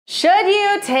Should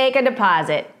you take a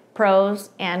deposit?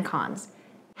 Pros and cons.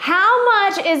 How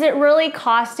much is it really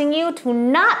costing you to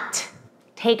not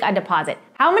take a deposit?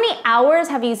 How many hours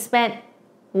have you spent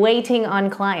waiting on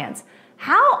clients?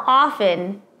 How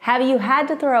often have you had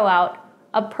to throw out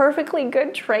a perfectly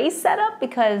good tray setup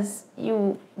because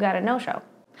you got a no-show?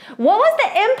 What was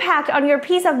the impact on your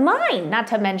peace of mind? Not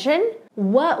to mention,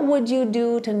 what would you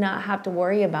do to not have to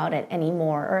worry about it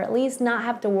anymore, or at least not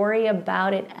have to worry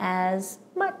about it as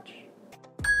much?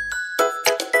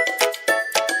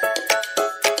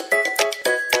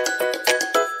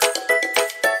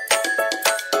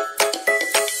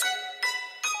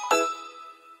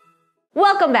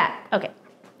 Welcome back. Okay.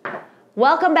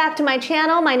 Welcome back to my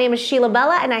channel. My name is Sheila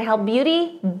Bella and I help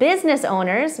beauty business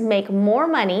owners make more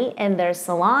money in their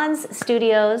salons,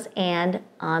 studios, and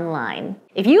online.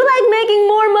 If you like making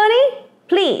more money,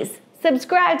 please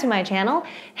subscribe to my channel.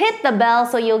 Hit the bell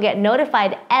so you'll get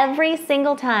notified every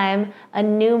single time a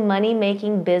new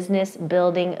money-making business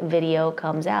building video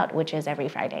comes out, which is every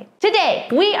Friday. Today,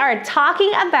 we are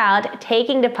talking about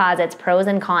taking deposits, pros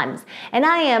and cons, and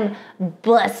I am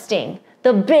busting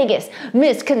the biggest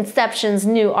misconceptions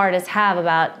new artists have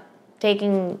about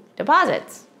taking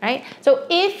deposits, right? So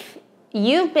if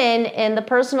you've been in the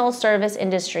personal service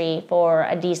industry for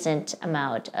a decent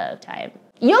amount of time,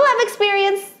 you'll have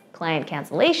experienced client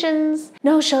cancellations,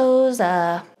 no-shows,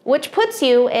 which puts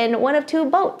you in one of two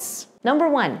boats. Number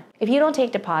one, if you don't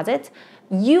take deposits,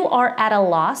 you are at a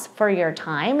loss for your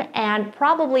time and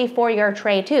probably for your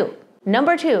tray too.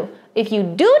 Number two, if you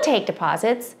do take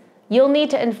deposits, you'll need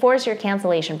to enforce your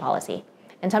cancellation policy.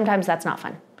 And sometimes that's not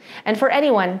fun. And for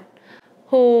anyone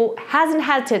who hasn't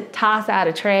had to toss out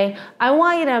a tray, I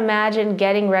want you to imagine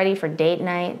getting ready for date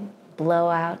night,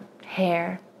 blowout,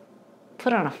 hair,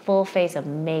 put on a full face of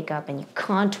makeup, and you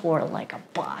contour like a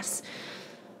boss,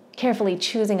 carefully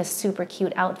choosing a super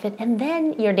cute outfit, and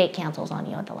then your date cancels on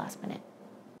you at the last minute.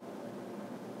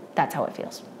 That's how it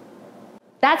feels.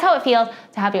 That's how it feels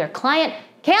to have your client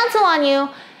cancel on you.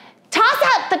 Toss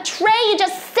out the tray you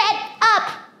just set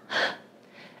up.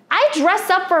 I dress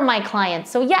up for my clients,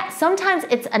 so yeah, sometimes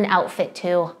it's an outfit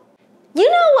too.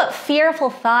 You know what fearful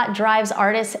thought drives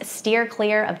artists steer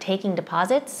clear of taking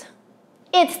deposits?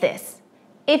 It's this.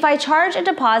 If I charge a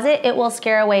deposit, it will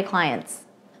scare away clients.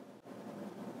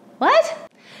 What?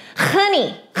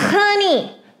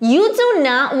 Honey, you do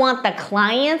not want the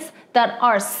clients that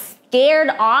are scared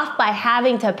off by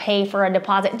having to pay for a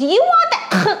deposit. Do you want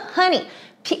that? Honey.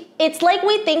 It's like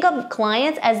we think of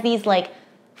clients as these like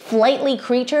flightly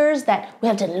creatures that we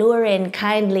have to lure in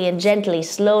kindly and gently,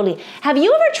 slowly. Have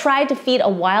you ever tried to feed a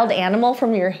wild animal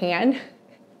from your hand?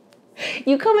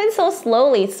 You come in so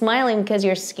slowly, smiling because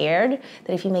you're scared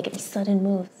that if you make any sudden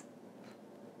moves,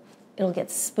 it'll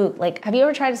get spooked. Like, have you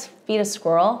ever tried to feed a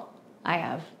squirrel? I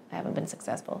have. I haven't been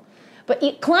successful. But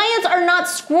clients are not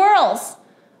squirrels.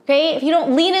 Okay, if you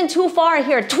don't lean in too far, I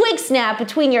hear a twig snap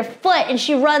between your foot and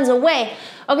she runs away.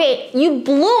 Okay, you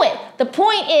blew it. The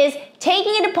point is,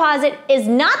 taking a deposit is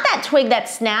not that twig that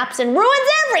snaps and ruins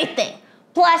everything.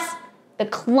 Plus, the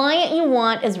client you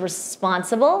want is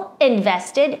responsible,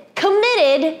 invested,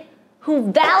 committed,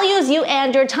 who values you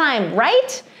and your time,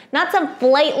 right? Not some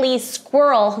flightly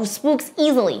squirrel who spooks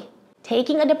easily.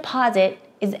 Taking a deposit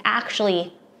is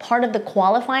actually part of the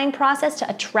qualifying process to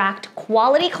attract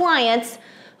quality clients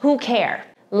who care.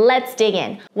 Let's dig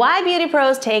in. Why beauty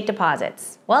pros take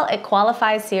deposits? Well, it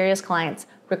qualifies serious clients.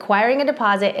 Requiring a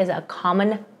deposit is a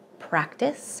common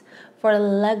practice for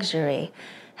luxury,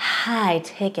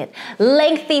 high-ticket,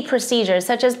 lengthy procedures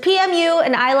such as PMU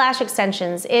and eyelash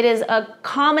extensions. It is a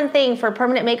common thing for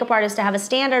permanent makeup artists to have a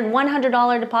standard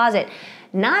 $100 deposit,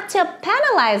 not to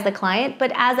penalize the client,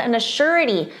 but as an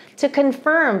assurity to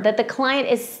confirm that the client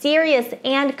is serious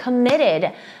and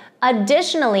committed.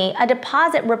 Additionally, a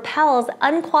deposit repels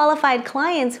unqualified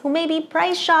clients who may be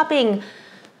price shopping,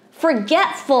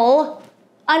 forgetful,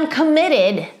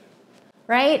 uncommitted,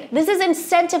 right? This is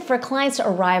incentive for clients to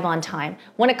arrive on time.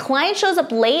 When a client shows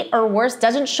up late or worse,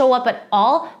 doesn't show up at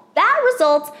all, that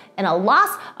results in a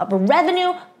loss of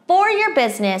revenue for your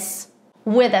business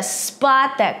with a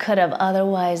spot that could have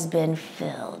otherwise been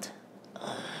filled.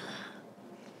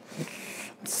 I'm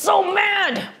so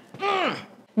mad.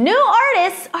 New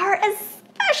artists are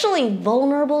especially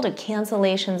vulnerable to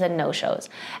cancellations and no-shows,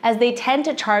 as they tend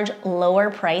to charge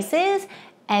lower prices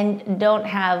and don't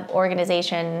have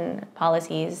organization,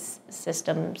 policies,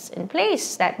 systems in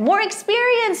place that more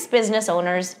experienced business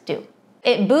owners do.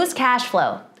 It boosts cash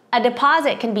flow. A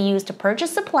deposit can be used to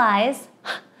purchase supplies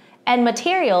and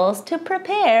materials to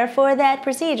prepare for that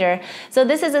procedure. So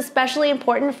this is especially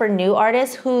important for new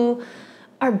artists who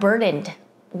are burdened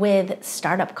with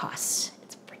startup costs.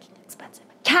 It's freaking expensive.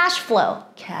 Cash flow.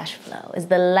 Cash flow is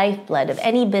the lifeblood of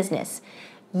any business.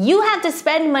 You have to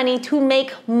spend money to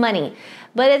make money,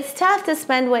 but it's tough to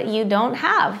spend what you don't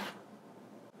have,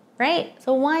 right?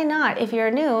 So why not, if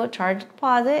you're new, charge a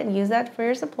deposit and use that for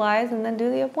your supplies and then do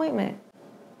the appointment.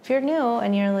 If you're new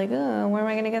and you're like, oh, where am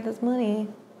I gonna get this money?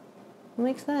 It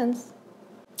makes sense.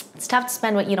 It's tough to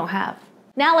spend what you don't have.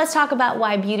 Now let's talk about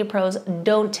why beauty pros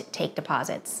don't take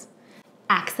deposits.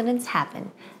 Accidents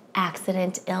happen.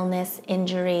 Accident, illness,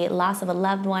 injury, loss of a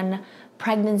loved one,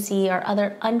 pregnancy, or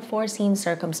other unforeseen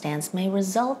circumstance may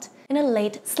result in a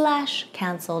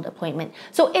late/canceled appointment.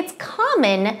 So it's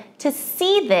common to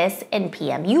see this in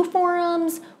PMU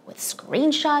forums with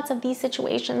screenshots of these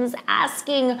situations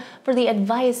asking for the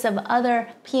advice of other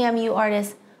PMU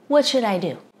artists. What should I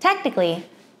do? Technically,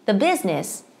 the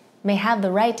business may have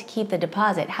the right to keep the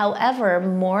deposit. However,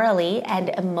 morally and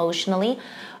emotionally,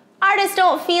 artists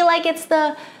don't feel like it's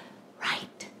the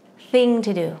right thing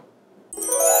to do.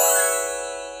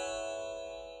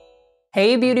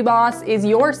 Hey Beauty Boss, is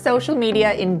your social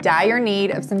media in dire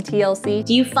need of some TLC?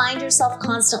 Do you find yourself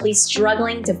constantly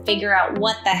struggling to figure out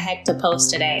what the heck to post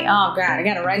today? Oh God, I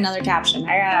gotta write another caption.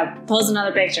 I gotta post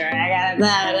another picture. I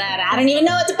don't even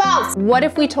know what to post. What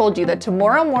if we told you that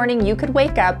tomorrow morning you could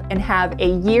wake up and have a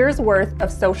year's worth of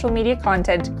social media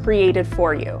content created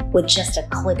for you? With just a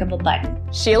click of a button.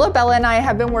 Sheila, Bella, and I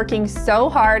have been working so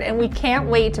hard and we can't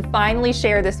wait to finally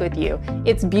share this with you.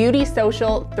 It's Beauty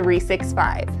Social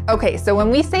 365. Okay, so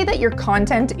when we say that your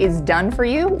content is done for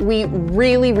you, we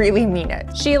really mean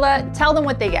it. Sheila, tell them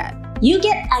what they get. You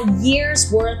get a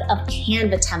year's worth of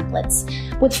Canva templates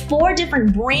with 4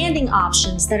 different branding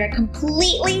options that are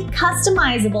completely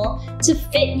customizable to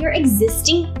fit your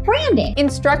existing branding.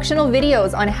 Instructional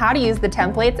videos on how to use the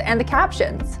templates and the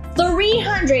captions.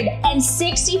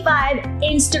 365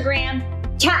 Instagram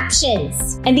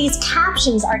captions. And these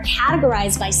captions are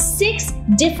categorized by 6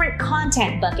 different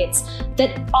content buckets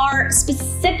that are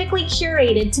specifically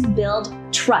curated to build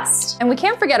trust. And we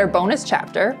can't forget our bonus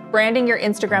chapter, branding your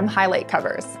Instagram highlight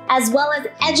covers. As well as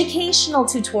educational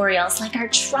tutorials like our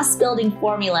trust building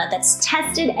formula that's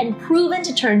tested and proven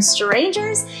to turn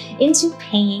strangers into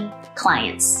paying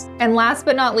clients. And last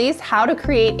but not least, how to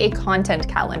create a content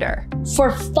calendar.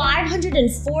 For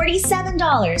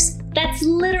 $547, that's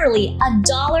literally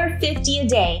 $1.50 a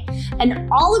day. And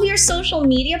all of your social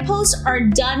media posts are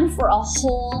done for a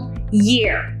whole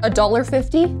year.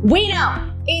 $1.50? We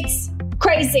know, it's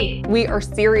crazy. We are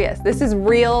serious. This is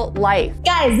real life.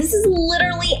 Guys, this is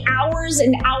literally hours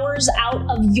and hours out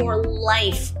of your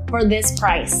life for this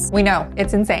price. We know,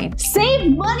 it's insane.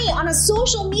 Save money on a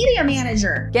social media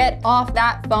manager. Get off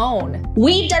that phone.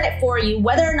 We've done it for you,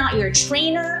 whether or not you're a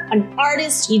trainer, an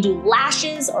artist, you do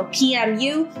lashes or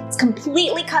PMU, it's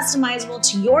completely customizable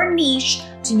to your niche,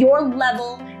 to your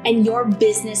level, and your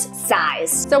business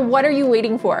size. So what are you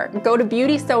waiting for? Go to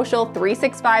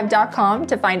beautysocial365.com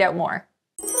to find out more.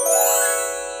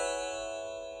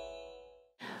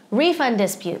 Refund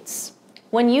disputes.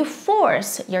 When you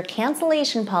force your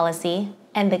cancellation policy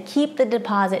and the keep the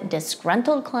deposit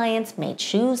disgruntled clients may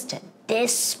choose to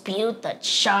dispute the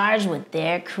charge with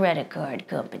their credit card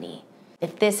company.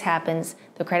 If this happens,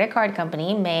 the credit card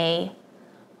company may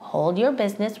hold your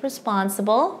business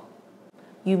responsible.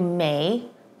 You may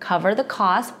cover the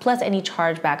cost plus any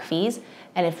chargeback fees.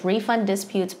 And if refund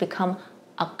disputes become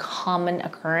a common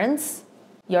occurrence,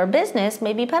 your business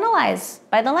may be penalized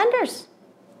by the lenders.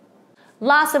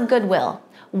 Loss of goodwill.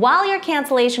 While your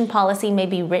cancellation policy may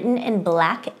be written in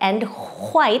black and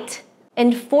white,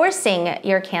 enforcing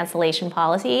your cancellation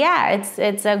policy, yeah,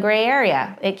 it's a gray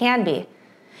area. It can be.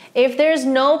 If there's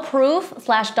no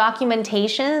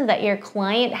proof/documentation that your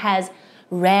client has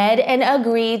read and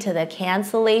agreed to the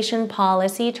cancellation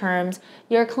policy terms,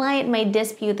 your client may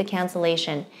dispute the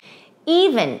cancellation.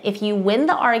 Even if you win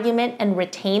the argument and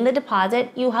retain the deposit,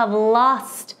 you have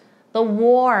lost the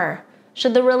war.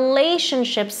 Should the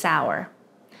relationship sour,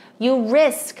 you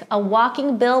risk a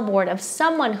walking billboard of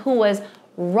someone who was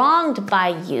wronged by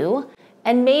you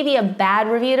and maybe a bad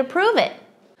review to prove it.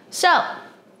 So,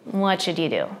 what should you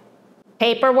do?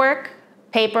 Paperwork,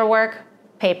 paperwork,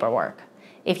 paperwork.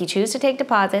 If you choose to take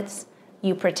deposits,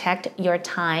 you protect your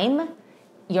time,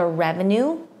 your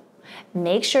revenue.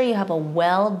 Make sure you have a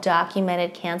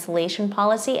well-documented cancellation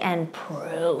policy and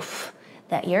proof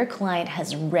that your client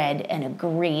has read and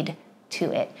agreed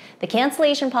to it. The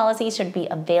cancellation policy should be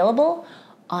available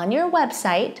on your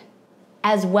website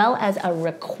as well as a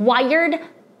required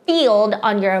field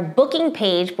on your booking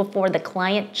page before the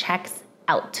client checks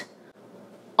out.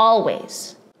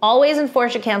 Always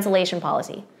enforce your cancellation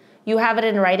policy. You have it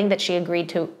in writing that she agreed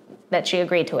to that she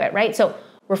agreed to it, right? So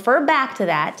refer back to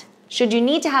that. Should you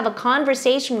need to have a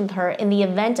conversation with her in the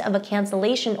event of a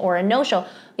cancellation or a no-show,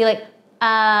 be like,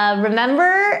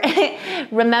 remember,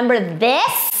 remember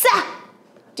this?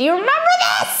 Do you remember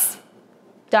this?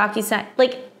 DocuSign,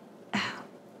 like,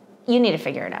 you need to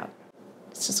figure it out.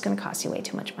 It's just gonna cost you way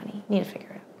too much money. You need to figure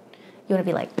it out. You wanna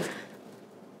be like,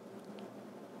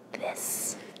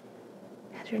 this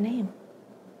has your name.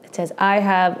 It says, I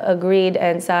have agreed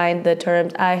and signed the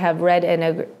terms. I have read and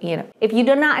agreed, you know. If you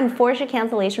do not enforce your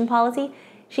cancellation policy,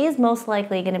 she is most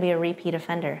likely gonna be a repeat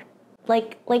offender.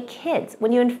 Like kids,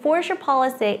 when you enforce your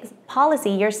policy,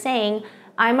 you're saying,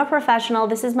 I'm a professional,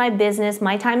 this is my business,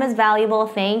 my time is valuable,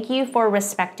 thank you for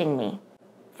respecting me.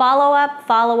 Follow up,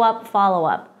 follow up, follow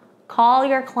up. Call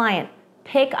your client,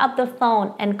 pick up the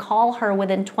phone and call her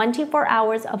within 24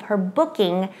 hours of her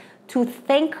booking to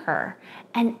thank her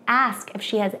and ask if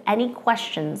she has any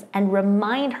questions and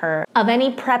remind her of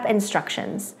any prep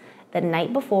instructions the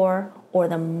night before or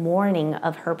the morning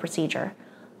of her procedure.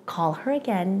 Call her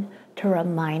again to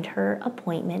remind her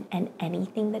appointment and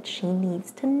anything that she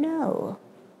needs to know.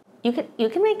 You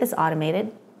can make this automated.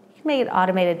 You can make it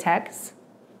automated text.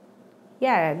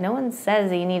 Yeah, no one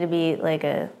says that you need to be like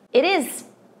it is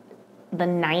the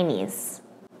 90s.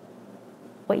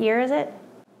 What year is it?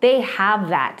 They have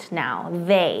that now.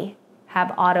 They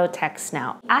have auto text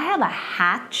now. I have a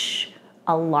Hatch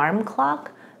alarm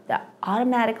clock that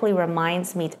automatically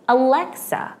reminds me,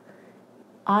 Alexa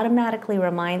automatically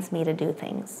reminds me to do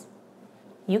things.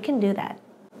 You can do that.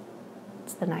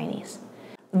 It's the 90s.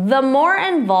 The more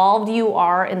involved you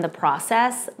are in the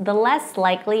process, the less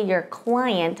likely your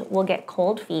client will get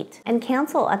cold feet and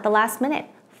cancel at the last minute.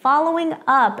 Following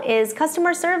up is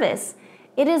customer service.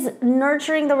 It is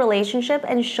nurturing the relationship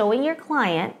and showing your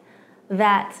client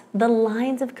that the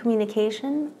lines of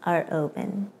communication are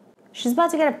open. She's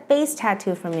about to get a face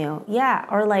tattoo from you. Yeah,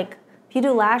 or like if you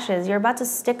do lashes, you're about to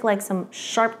stick like some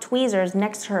sharp tweezers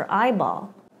next to her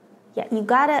eyeball. Yeah,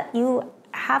 you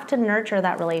have to nurture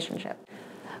that relationship.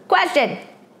 Question.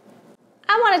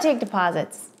 I want to take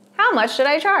deposits. How much should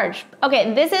I charge?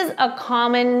 Okay, this is a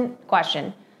common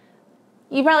question.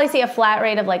 You probably see a flat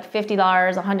rate of like $50,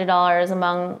 $100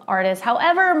 among artists.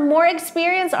 However, more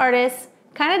experienced artists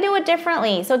kind of do it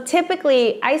differently. So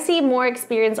typically, I see more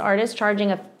experienced artists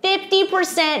charging a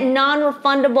 50%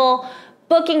 non-refundable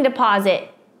booking deposit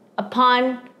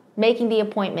upon making the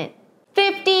appointment.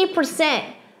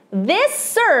 50%. This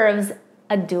serves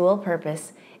a dual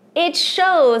purpose. It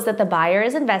shows that the buyer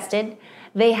is invested,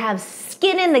 they have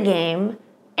skin in the game,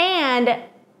 and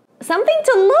something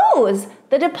to lose.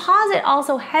 The deposit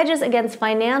also hedges against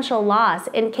financial loss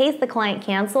in case the client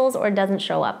cancels or doesn't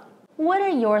show up. What are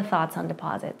your thoughts on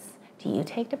deposits? Do you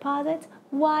take deposits?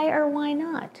 Why or why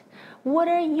not? What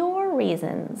are your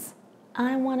reasons?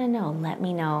 I want to know. Let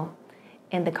me know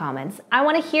in the comments. I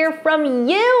want to hear from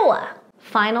you.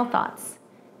 Final thoughts.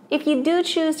 If you do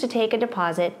choose to take a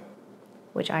deposit,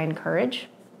 which I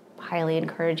highly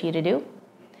encourage you to do,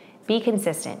 be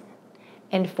consistent.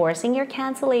 Enforcing your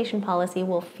cancellation policy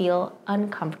will feel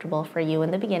uncomfortable for you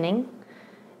in the beginning,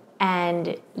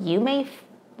 and you may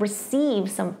receive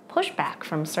some pushback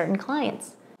from certain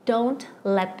clients. Don't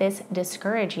let this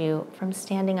discourage you from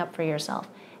standing up for yourself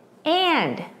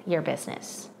and your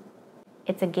business.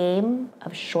 It's a game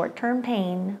of short-term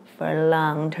pain for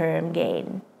long-term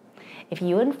gain. If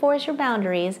you enforce your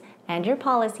boundaries and your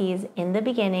policies in the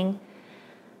beginning,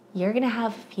 you're gonna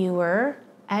have fewer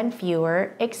and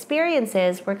fewer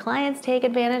experiences where clients take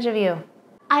advantage of you.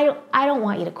 I don't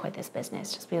want you to quit this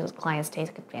business just because clients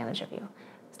take advantage of you.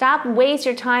 Stop waste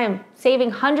your time saving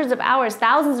hundreds of hours,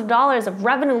 thousands of dollars of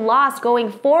revenue loss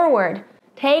going forward.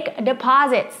 Take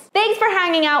deposits. Thanks for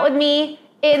hanging out with me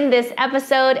in this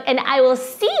episode, and I will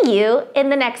see you in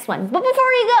the next one. But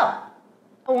before you go,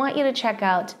 I want you to check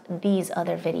out these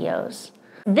other videos.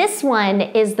 This one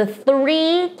is the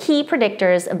 3 key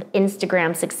predictors of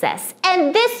Instagram success.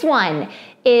 And this one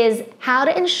is how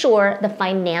to ensure the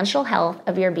financial health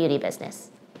of your beauty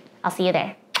business. I'll see you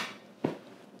there.